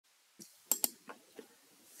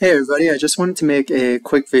Hey everybody, I just wanted to make a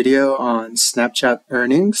quick video on Snapchat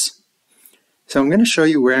earnings. So I'm going to show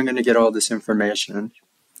you where I'm going to get all this information.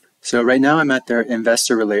 So right now I'm at their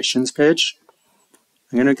investor relations page.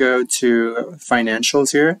 I'm going to go to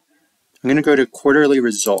financials here. I'm going to go to quarterly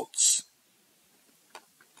results.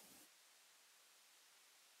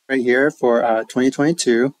 Right here for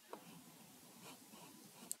 2022,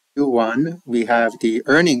 Q1, we have the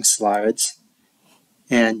earnings slides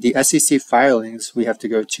and the SEC filings. We have to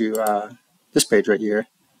go to this page right here.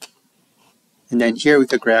 And then here we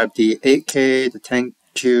could grab the 8K, the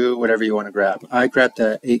 10Q, whatever you want to grab. I grabbed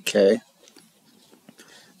the 8K.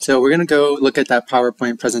 So we're going to go look at that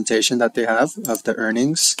PowerPoint presentation that they have of the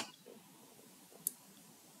earnings.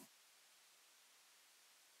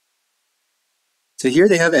 So here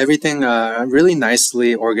they have everything really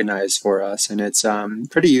nicely organized for us, and it's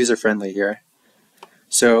pretty user-friendly here.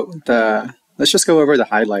 So let's just go over the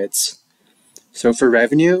highlights. So for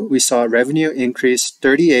revenue, we saw revenue increase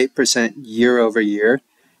 38% year over year.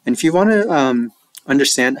 And if you want to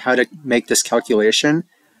understand how to make this calculation,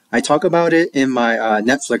 I talk about it in my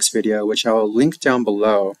Netflix video, which I'll link down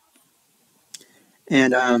below.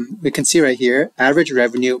 And we can see right here, average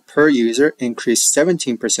revenue per user increased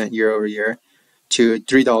 17% year over year to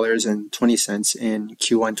 $3.20 in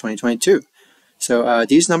Q1 2022. So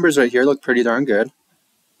these numbers right here look pretty darn good.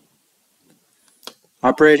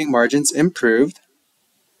 Operating margins improved,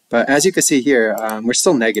 but as you can see here, we're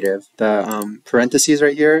still negative. The parentheses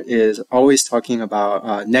right here is always talking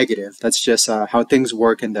about negative. That's just how things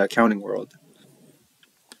work in the accounting world.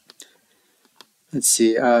 Let's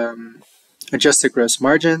see, adjusted gross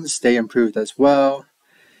margins, they improved as well.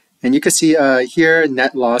 And you can see here,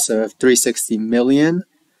 net loss of $360 million.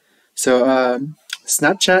 So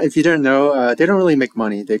Snapchat, if you didn't know, they don't really make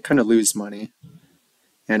money. They kind of lose money.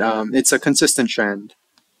 And it's a consistent trend.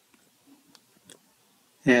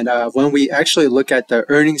 And when we actually look at the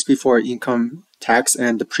earnings before income tax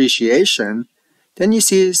and depreciation, then you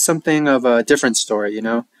see something of a different story, you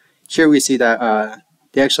know. Here we see that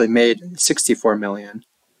they actually made $64 million.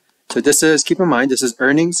 So this is, keep in mind, this is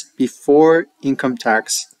earnings before income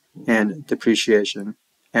tax and depreciation,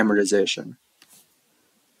 amortization.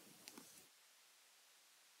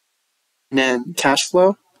 And then cash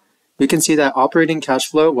flow. We can see that operating cash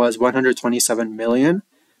flow was $127 million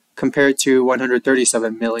compared to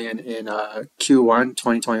 $137 million in Q1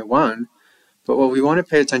 2021. But what we want to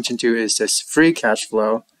pay attention to is this free cash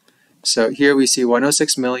flow. So here we see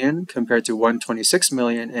 $106 million compared to $126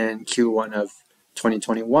 million in Q1 of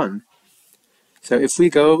 2021. So if we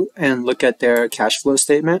go and look at their cash flow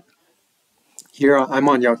statement, here I'm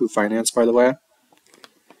on Yahoo Finance, by the way.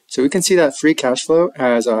 So we can see that free cash flow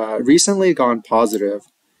has recently gone positive.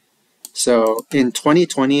 So in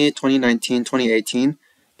 2020, 2019, 2018,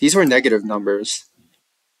 these were negative numbers.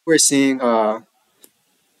 We're seeing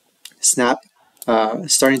Snap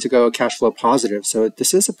starting to go cash flow positive. So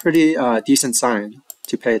this is a pretty decent sign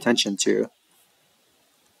to pay attention to.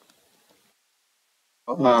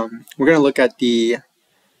 We're going to look at the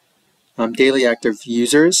daily active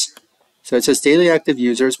users. So it says daily active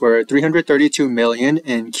users were 332 million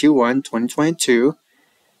in Q1 2022.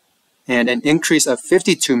 And an increase of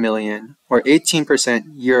 52 million or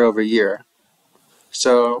 18% year over year.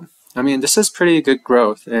 So, I mean, this is pretty good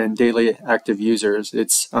growth in daily active users.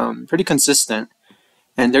 It's pretty consistent.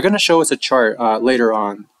 And they're going to show us a chart later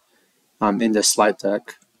on in this slide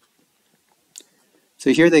deck. So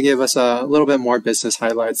here they give us a little bit more business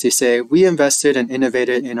highlights. They say, we invested and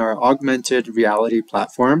innovated in our augmented reality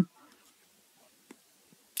platform.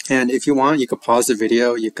 And if you want, you could pause the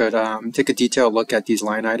video. You could take a detailed look at these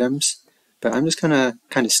line items. But I'm just going to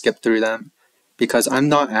kind of skip through them because I'm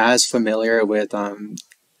not as familiar with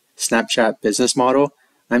Snapchat business model.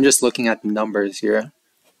 I'm just looking at the numbers here.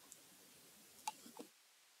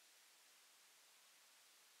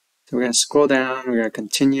 So we're going to scroll down. We're going to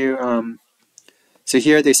continue. So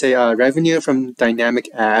here they say revenue from dynamic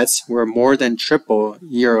ads were more than triple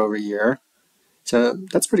year over year. So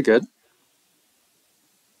that's pretty good.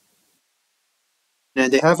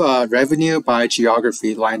 And they have revenue by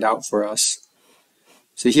geography lined out for us.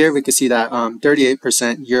 So here we can see that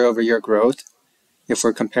 38% year over year growth if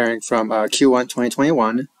we're comparing from Q1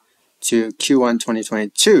 2021 to Q1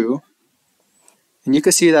 2022. And you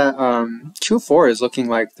can see that Q4 is looking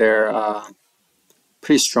like their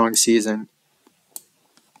pretty strong season.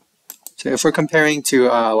 So if we're comparing to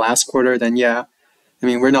last quarter, then yeah, I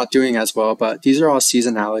mean, we're not doing as well, but these are all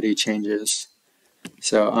seasonality changes.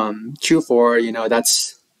 So Q4, you know,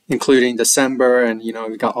 that's including December and, you know,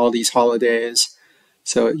 we got all these holidays.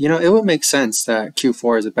 So, you know, it would make sense that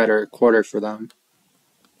Q4 is a better quarter for them.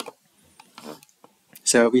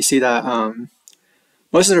 So we see that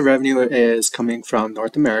most of the revenue is coming from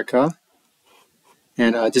North America,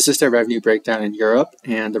 and this is their revenue breakdown in Europe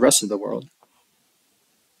and the rest of the world.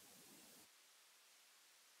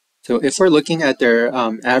 So if we're looking at their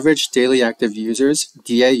average daily active users,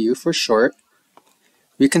 DAU for short,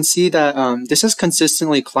 we can see that this is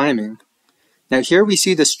consistently climbing. Now here we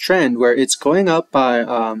see this trend where it's going up by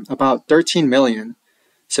about 13 million.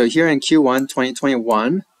 So here in Q1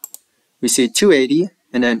 2021, we see 280,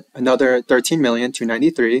 and then another 13 million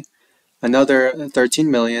 293, another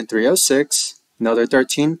 13 million 306, another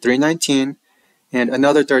 13 319, and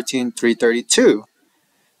another 13 332.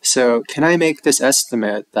 So can I make this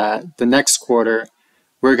estimate that the next quarter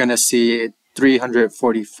we're going to see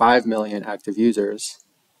 345 million active users?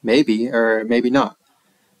 Maybe, or maybe not.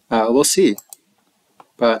 We'll see.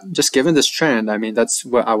 But just given this trend, I mean, that's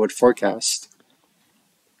what I would forecast.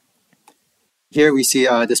 Here we see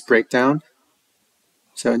this breakdown.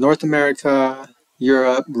 So North America,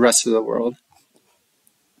 Europe, rest of the world.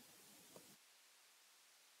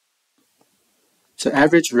 So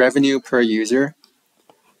average revenue per user.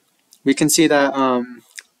 We can see that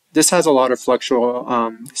this has a lot of fluctual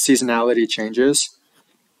seasonality changes.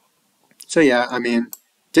 So yeah, I mean,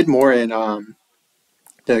 did more in the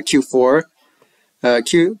Q4.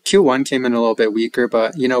 Q1 came in a little bit weaker,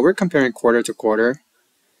 but you know, we're comparing quarter to quarter.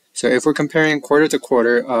 So if we're comparing quarter to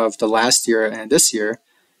quarter of the last year and this year,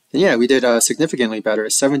 then yeah, we did significantly better,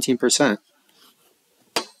 17%.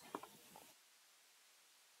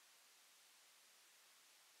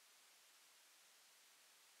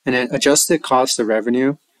 And then adjusted cost of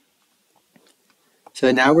revenue.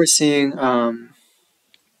 So now we're seeing, if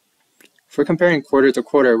we're comparing quarter to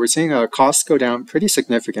quarter, we're seeing costs go down pretty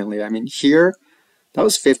significantly. I mean, here, that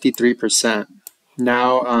was 53%.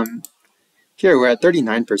 Now, here we're at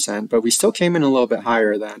 39%, but we still came in a little bit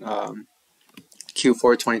higher than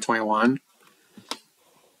Q4 2021.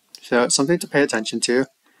 So something to pay attention to.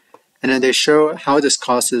 And then they show how this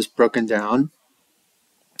cost is broken down.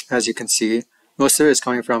 As you can see, most of it is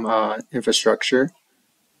coming from infrastructure.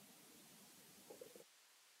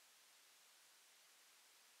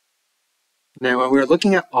 Now, when we're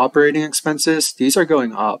looking at operating expenses, these are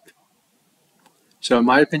going up. So in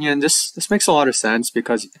my opinion, this makes a lot of sense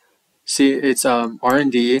because, see, it's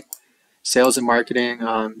R&D, sales and marketing,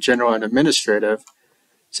 general and administrative.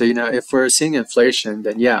 So, you know, if we're seeing inflation,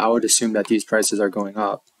 then yeah, I would assume that these prices are going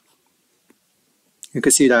up. You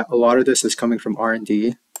can see that a lot of this is coming from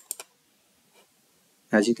R&D.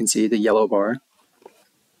 As you can see, the yellow bar.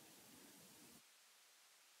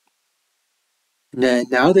 And then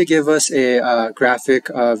now they give us a graphic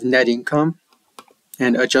of net income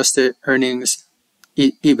and adjusted earnings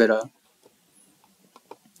EBITDA.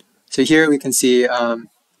 So here we can see, yeah,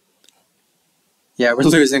 we're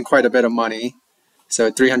losing quite a bit of money.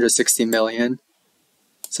 So 360 million.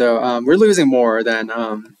 So we're losing more than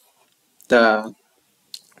the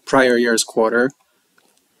prior year's quarter.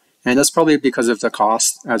 And that's probably because of the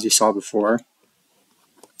cost, as you saw before.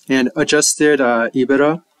 And adjusted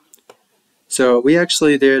EBITDA. So we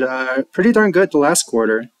actually did pretty darn good the last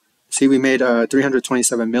quarter. See, we made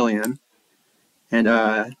 327 million.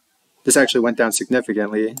 And this actually went down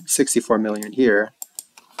significantly, 64 million here.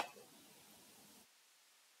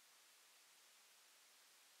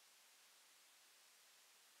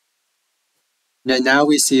 And now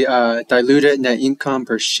we see diluted net income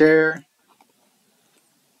per share.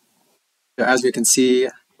 So as we can see,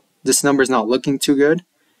 this number is not looking too good.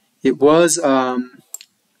 It was 1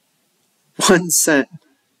 cent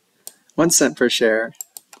per share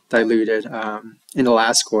diluted in the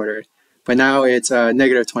last quarter, but now it's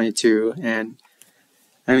negative 22, and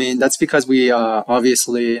I mean that's because we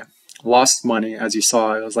obviously lost money. As you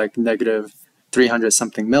saw, it was like negative 300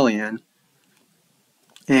 something million.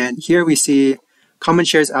 And here we see common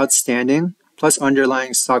shares outstanding plus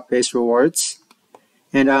underlying stock-based rewards.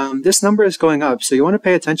 And this number is going up, so you want to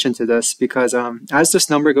pay attention to this because as this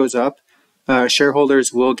number goes up,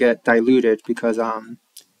 shareholders will get diluted because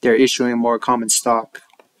they're issuing more common stock.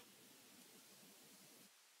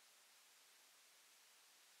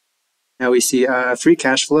 Now we see free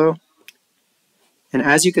cash flow. And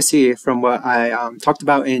as you can see from what I talked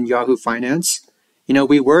about in Yahoo Finance, you know,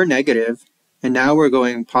 we were negative and now we're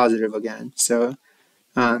going positive again. So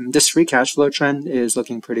this free cash flow trend is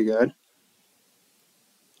looking pretty good.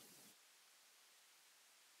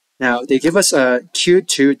 Now, they give us a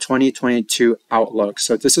Q2 2022 outlook.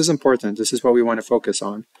 So this is important. This is what we want to focus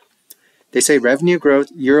on. They say revenue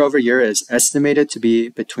growth year over year is estimated to be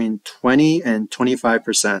between 20 and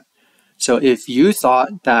 25%. So if you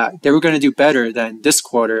thought that they were going to do better than this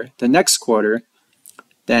quarter, the next quarter,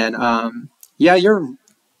 then yeah, you're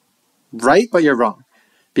right, but you're wrong.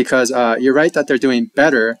 Because you're right that they're doing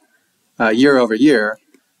better year over year,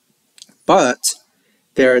 but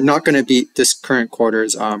they're not going to beat this current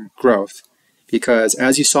quarter's growth. Because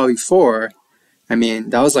as you saw before, I mean,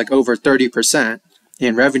 that was like over 30%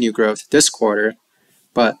 in revenue growth this quarter.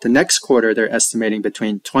 But the next quarter, they're estimating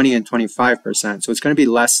between 20 and 25%. So it's going to be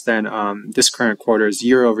less than this current quarter's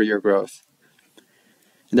year-over-year growth.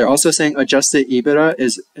 And they're also saying adjusted EBITDA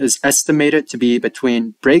is estimated to be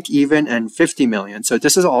between break-even and 50 million. So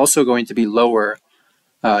this is also going to be lower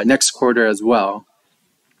next quarter as well.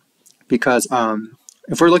 Because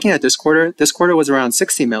if we're looking at this quarter was around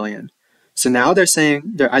 60 million. So now they're saying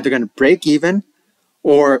they're either going to break even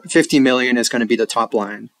or 50 million is going to be the top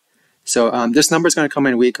line. So this number is going to come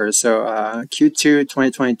in weaker. So Q2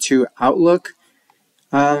 2022 outlook,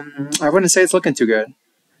 I wouldn't say it's looking too good.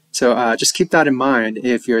 So just keep that in mind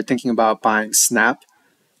if you're thinking about buying Snap.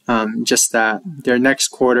 Just that their next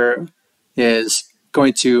quarter is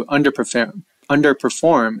going to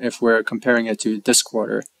underperform if we're comparing it to this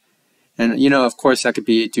quarter. And of course, that could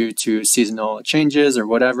be due to seasonal changes or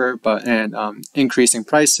whatever, and increasing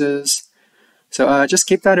prices. So just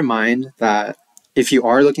keep that in mind that if you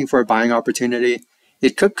are looking for a buying opportunity,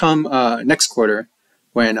 it could come next quarter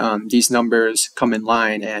when these numbers come in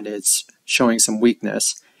line and it's showing some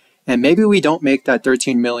weakness. And maybe we don't make that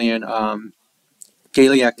 13 million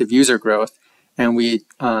daily active user growth and we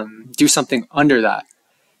do something under that.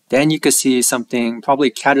 Then you could see something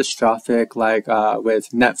probably catastrophic like with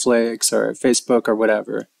Netflix or Facebook or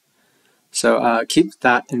whatever. So keep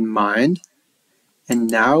that in mind. And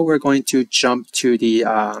now we're going to jump to the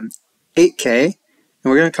 8K, and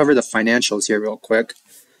we're going to cover the financials here real quick.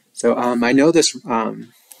 So I know this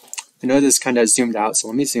kind of zoomed out, so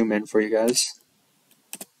let me zoom in for you guys.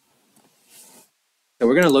 So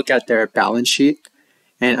we're going to look at their balance sheet,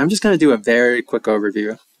 and I'm just going to do a very quick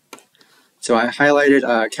overview. So I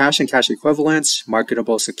highlighted cash and cash equivalents,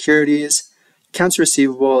 marketable securities, accounts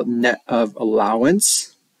receivable, net of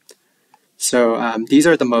allowance. So these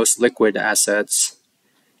are the most liquid assets.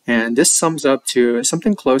 And this sums up to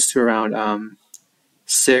something close to around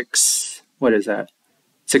 6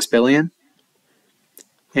 billion.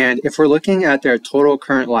 And if we're looking at their total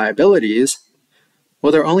current liabilities,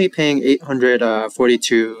 well, they're only paying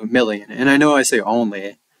 842 million. And I know I say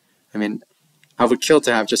only. I mean, I would kill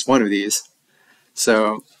to have just one of these.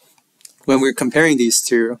 So when we're comparing these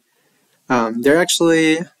two, they're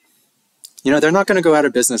actually, they're not going to go out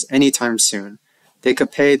of business anytime soon. They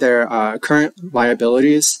could pay their current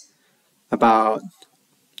liabilities about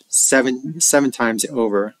seven times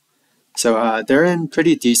over. So they're in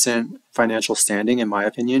pretty decent financial standing, in my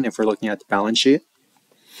opinion, if we're looking at the balance sheet.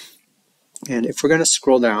 And if we're going to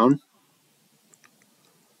scroll down,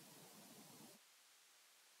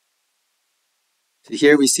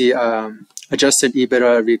 here we see adjusted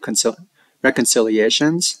EBITDA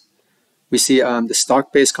reconciliations. We see the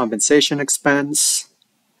stock-based compensation expense.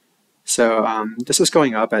 So this is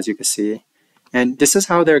going up, as you can see. And this is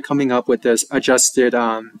how they're coming up with this adjusted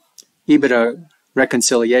EBITDA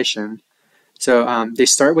reconciliation. So they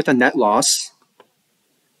start with a net loss.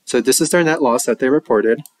 So this is their net loss that they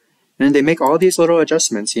reported. And they make all these little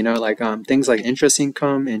adjustments, like things like interest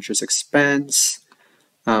income, interest expense,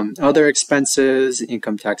 other expenses,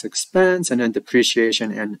 income tax expense, and then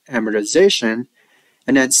depreciation and amortization.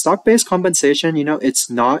 And then stock-based compensation, it's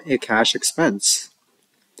not a cash expense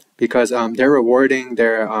because they're rewarding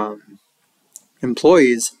their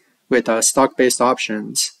employees with stock-based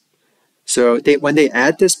options. So when they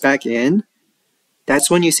add this back in, that's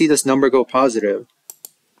when you see this number go positive.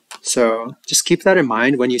 So just keep that in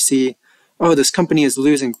mind when you see, oh, this company is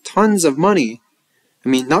losing tons of money. I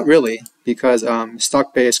mean, not really, because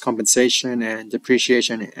stock-based compensation and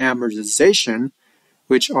depreciation and amortization,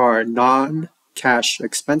 which are non-cash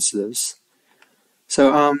expenses.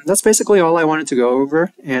 So that's basically all I wanted to go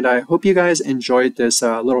over, and I hope you guys enjoyed this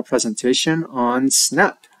little presentation on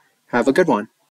Snap. Have a good one.